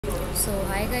So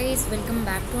hi guys, welcome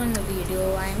back to another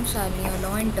video. I am Shalini, a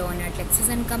law intern at LEXIS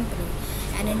and Company,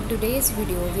 and in today's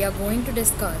video we are going to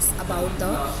discuss about the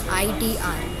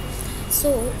ITR.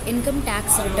 So income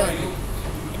tax return,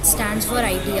 it stands for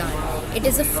ITR. It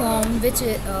is a form which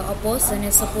a person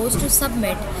is supposed to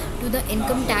submit to the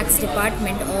Income Tax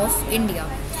Department of India.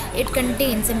 It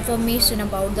contains information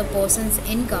about the person's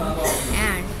income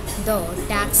and the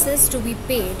taxes to be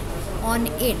paid on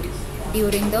it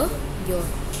during the year.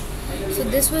 So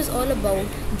this was all about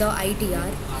the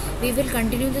ITR. We will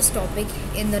continue this topic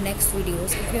in the next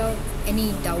videos. If you have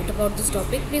any doubt about this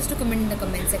topic, please do comment in the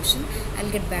comment section. I'll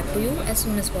get back to you as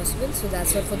soon as possible. So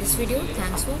that's all for this video.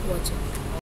 Thanks for watching.